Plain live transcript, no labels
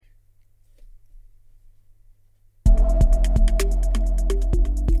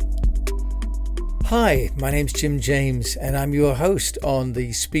Hi, my name's Jim James and I'm your host on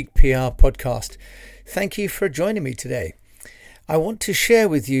the Speak PR podcast. Thank you for joining me today. I want to share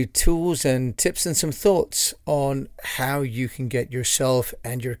with you tools and tips and some thoughts on how you can get yourself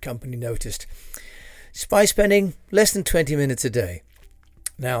and your company noticed by spending less than 20 minutes a day.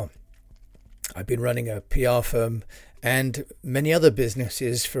 Now, I've been running a PR firm and many other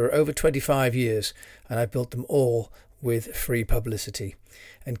businesses for over 25 years, and I've built them all with free publicity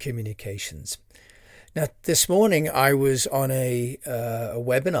and communications. Now, this morning I was on a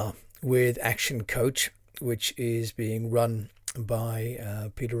webinar with Action Coach, which is being run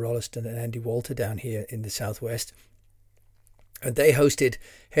by Peter Rolleston and Andy Walter down here in the Southwest. And they hosted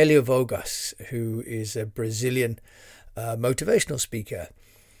Helio Vogas, who is a Brazilian motivational speaker.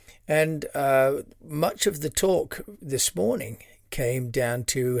 And much of the talk this morning came down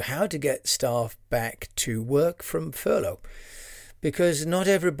to how to get staff back to work from furlough. Because not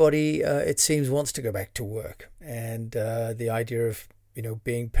everybody, it seems, wants to go back to work. And the idea of,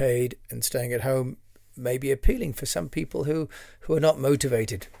 being paid and staying at home may be appealing for some people who are not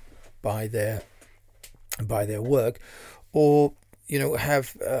motivated by their work, or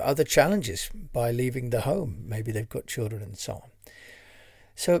have other challenges by leaving the home. Maybe they've got children and so on.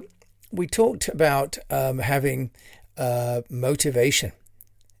 So we talked about having motivation,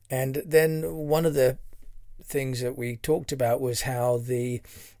 and then one of the things that we talked about was how the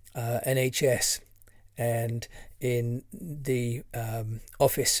NHS and in the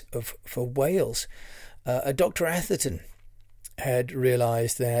office for Wales, Dr. Atherton had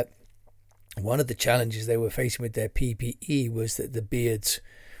realised that one of the challenges they were facing with their PPE was that the beards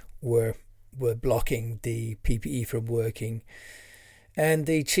were blocking the PPE from working. And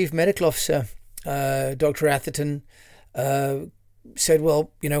the Chief Medical Officer, Dr. Atherton, said,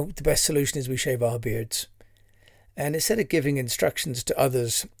 well, the best solution is we shave our beards. And instead of giving instructions to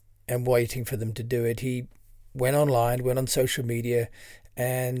others and waiting for them to do it, he went online, went on social media,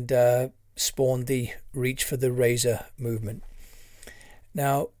 and spawned the Reach for the Razor movement.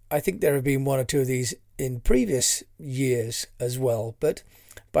 Now, I think there have been one or two of these in previous years as well, but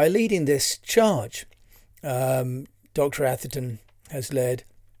by leading this charge, Dr. Atherton has led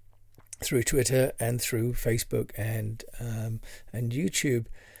through Twitter and through Facebook and YouTube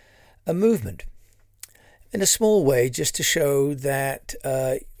a movement in a small way, just to show that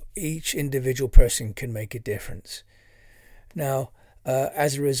each individual person can make a difference. Now,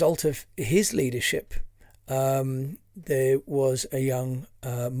 as a result of his leadership, there was a young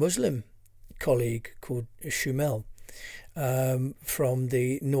Muslim colleague called Shumel from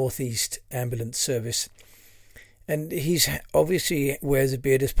the Northeast Ambulance Service. And he's obviously wears a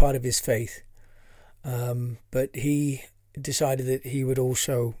beard as part of his faith. But he decided that he would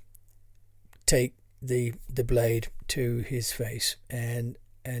also take the blade to his face and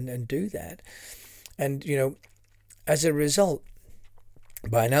do that. And, as a result,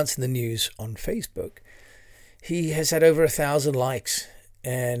 by announcing the news on Facebook, he has had over 1,000 likes,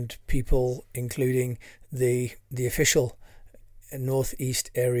 and people, including the official Northeast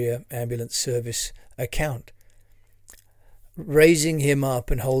Area Ambulance Service account, raising him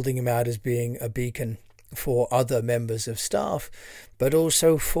up and holding him out as being a beacon for other members of staff, but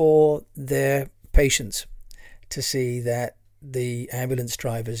also for their patients, to see that the ambulance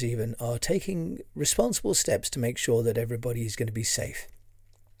drivers even are taking responsible steps to make sure that everybody is going to be safe.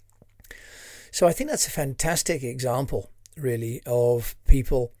 So I think that's a fantastic example, really, of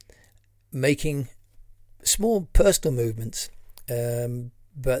people making small personal movements,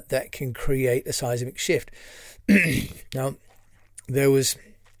 but that can create a seismic shift. Now, there was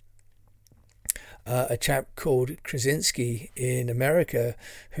a chap called Krasinski in America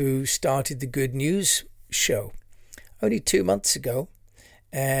who started the Good News show only 2 months ago,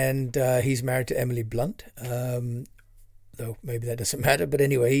 and he's married to Emily Blunt, though maybe that doesn't matter. But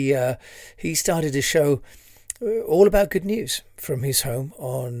anyway, he started a show all about good news from his home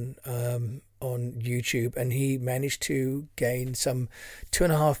on YouTube, and he managed to gain some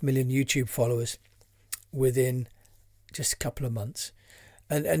 2.5 million YouTube followers within just a couple of months.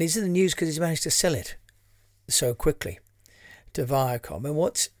 And he's in the news because he's managed to sell it so quickly to Viacom. And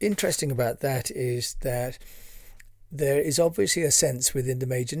what's interesting about that is that there is obviously a sense within the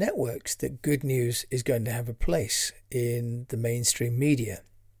major networks that good news is going to have a place in the mainstream media.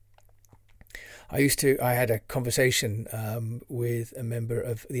 I had a conversation with a member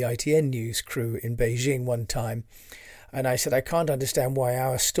of the ITN News crew in Beijing one time, and I said, I can't understand why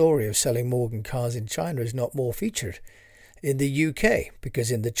our story of selling Morgan cars in China is not more featured in the UK, because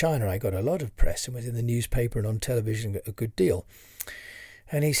in the China I got a lot of press and was in the newspaper and on television a good deal.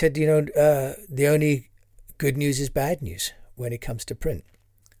 And he said, the only good news is bad news when it comes to print.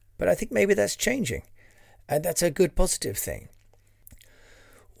 But I think maybe that's changing, and that's a good positive thing.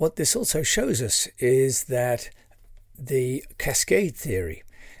 What this also shows us is that the cascade theory,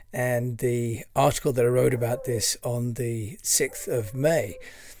 and the article that I wrote about this on the 6th of May,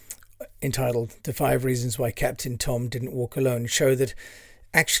 entitled "The 5 Reasons Why Captain Tom Didn't Walk Alone," show that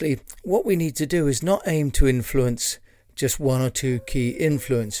actually what we need to do is not aim to influence just one or two key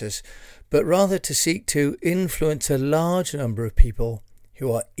influencers, but rather to seek to influence a large number of people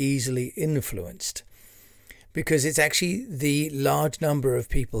who are easily influenced. Because it's actually the large number of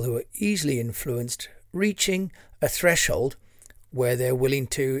people who are easily influenced reaching a threshold where they're willing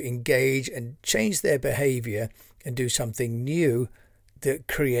to engage and change their behavior and do something new that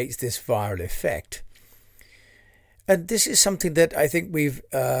creates this viral effect. And this is something that I think we've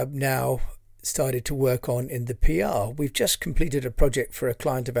now started to work on in the PR. We've just completed a project for a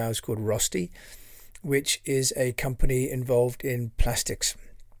client of ours called Rosti, which is a company involved in plastics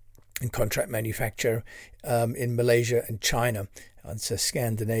and contract manufacture in Malaysia and China. It's a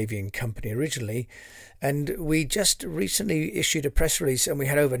Scandinavian company originally. And we just recently issued a press release, and we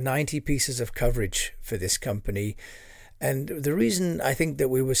had over 90 pieces of coverage for this company. And the reason I think that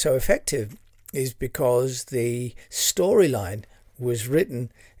we were so effective is because the storyline was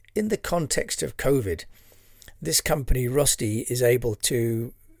written in the context of COVID. This company, Rosti, is able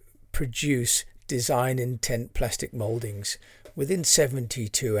to produce design intent plastic moldings within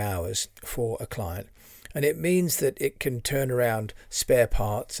 72 hours for a client. And it means that it can turn around spare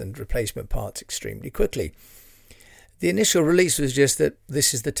parts and replacement parts extremely quickly. The initial release was just that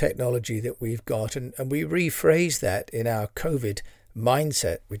this is the technology that we've got, and we rephrased that in our COVID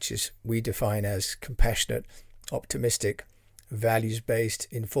mindset, which is we define as compassionate, optimistic, values-based,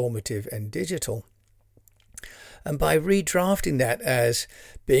 informative, and digital. And by redrafting that as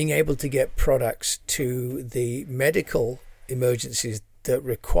being able to get products to the medical emergencies that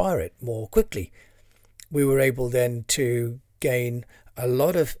require it more quickly, we were able then to gain a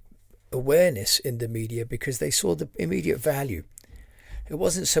lot of awareness in the media because they saw the immediate value. It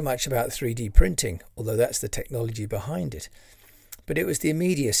wasn't so much about 3D printing, although that's the technology behind it, but it was the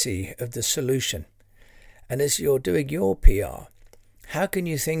immediacy of the solution. And as you're doing your PR, how can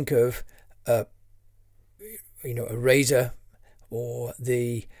you think of a razor or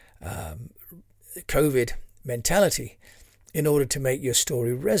the COVID mentality in order to make your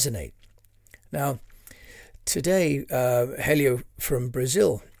story resonate? Now, today, Helio from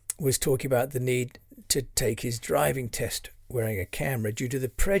Brazil was talking about the need to take his driving test wearing a camera due to the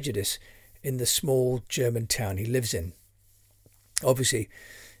prejudice in the small German town he lives in. Obviously,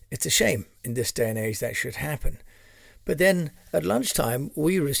 it's a shame in this day and age that should happen. But then at lunchtime,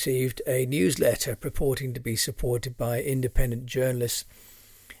 we received a newsletter purporting to be supported by independent journalists.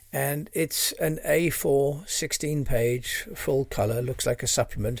 And it's an A4 16-page full colour, looks like a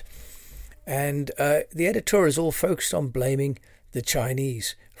supplement. And the editor is all focused on blaming the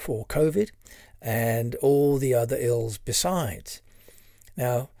Chinese for COVID and all the other ills besides.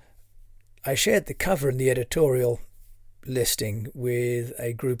 Now, I shared the cover in the editorial listing with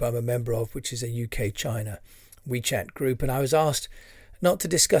a group I'm a member of, which is a UK-China WeChat group, and I was asked not to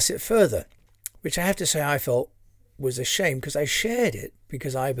discuss it further, which I have to say I felt was a shame because I shared it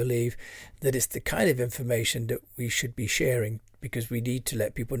because I believe that it's the kind of information that we should be sharing because we need to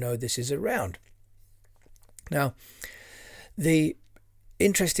let people know this is around. Now, the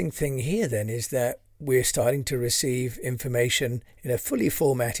interesting thing here then is that we're starting to receive information in a fully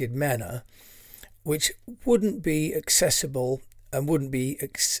formatted manner which wouldn't be accessible and wouldn't be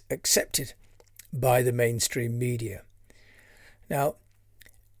accepted by the mainstream media. Now,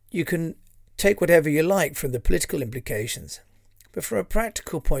 you can take whatever you like from the political implications, but from a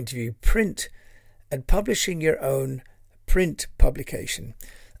practical point of view, print and publishing your own print publication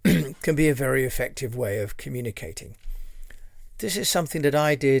can be a very effective way of communicating. This is something that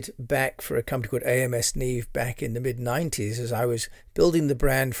I did back for a company called AMS Neve back in the mid-90s as I was building the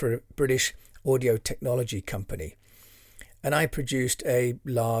brand for a British audio technology company. And I produced a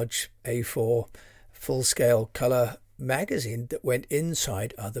large A4 full-scale colour magazine that went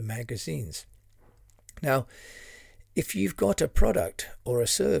inside other magazines. Now, if you've got a product or a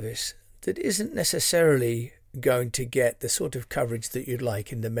service that isn't necessarily going to get the sort of coverage that you'd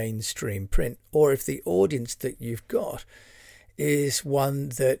like in the mainstream print, or if the audience that you've got is one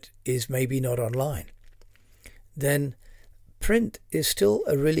that is maybe not online, then print is still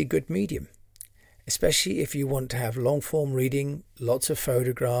a really good medium, especially if you want to have long form reading, lots of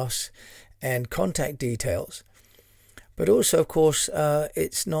photographs and contact details. But also, of course,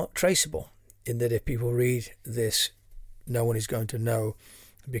 it's not traceable in that if people read this, no one is going to know,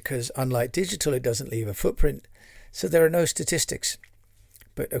 because unlike digital, it doesn't leave a footprint. So there are no statistics.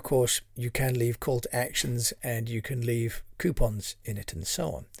 But of course, you can leave call to actions and you can leave coupons in it and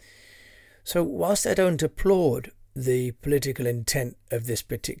so on. So whilst I don't applaud the political intent of this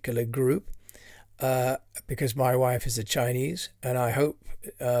particular group, because my wife is a Chinese, and I hope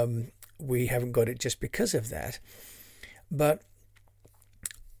we haven't got it just because of that, but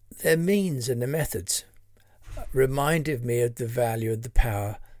their means and the methods reminded me of the value and the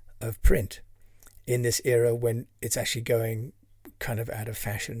power of print in this era when it's actually going kind of out of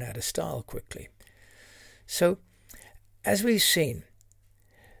fashion, out of style quickly. So, as we've seen,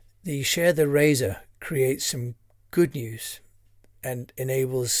 the Share the Razor creates some good news and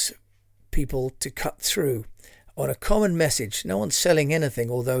enables people to cut through on a common message. No one's selling anything,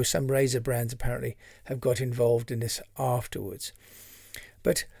 although some razor brands apparently have got involved in this afterwards.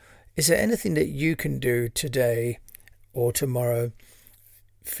 But is there anything that you can do today or tomorrow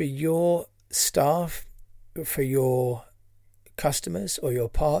for your staff, for your customers or your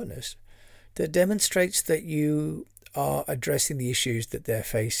partners that demonstrates that you are addressing the issues that they're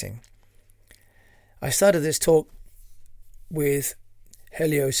facing? I started this talk with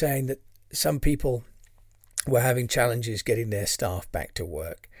Helio saying that some people were having challenges getting their staff back to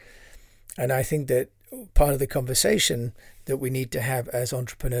work. And I think that part of the conversation that we need to have as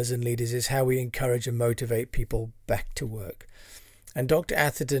entrepreneurs and leaders is how we encourage and motivate people back to work. And Dr.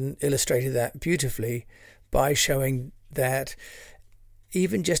 Atherton illustrated that beautifully by showing that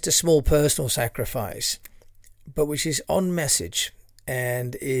even just a small personal sacrifice, but which is on message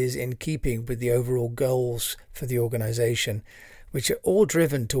and is in keeping with the overall goals for the organization, which are all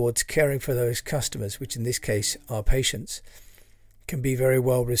driven towards caring for those customers, which in this case are patients, can be very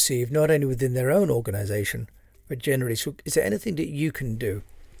well received, not only within their own organization, but generally. So is there anything that you can do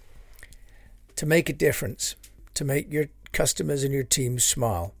to make a difference, to make your customers and your team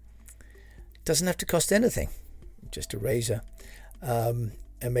smile? It doesn't have to cost anything, just a razor. And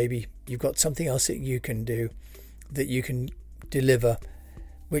maybe you've got something else that you can do, that you can deliver,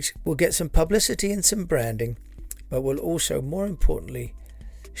 which will get some publicity and some branding, but will also, more importantly,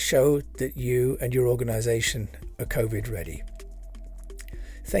 show that you and your organization are COVID ready.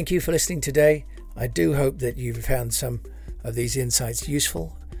 Thank you for listening today. I do hope that you've found some of these insights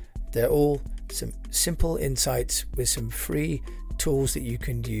useful. They're all some simple insights with some free tools that you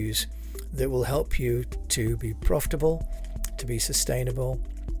can use that will help you to be profitable, to be sustainable,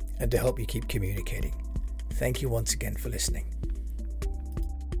 and to help you keep communicating. Thank you once again for listening.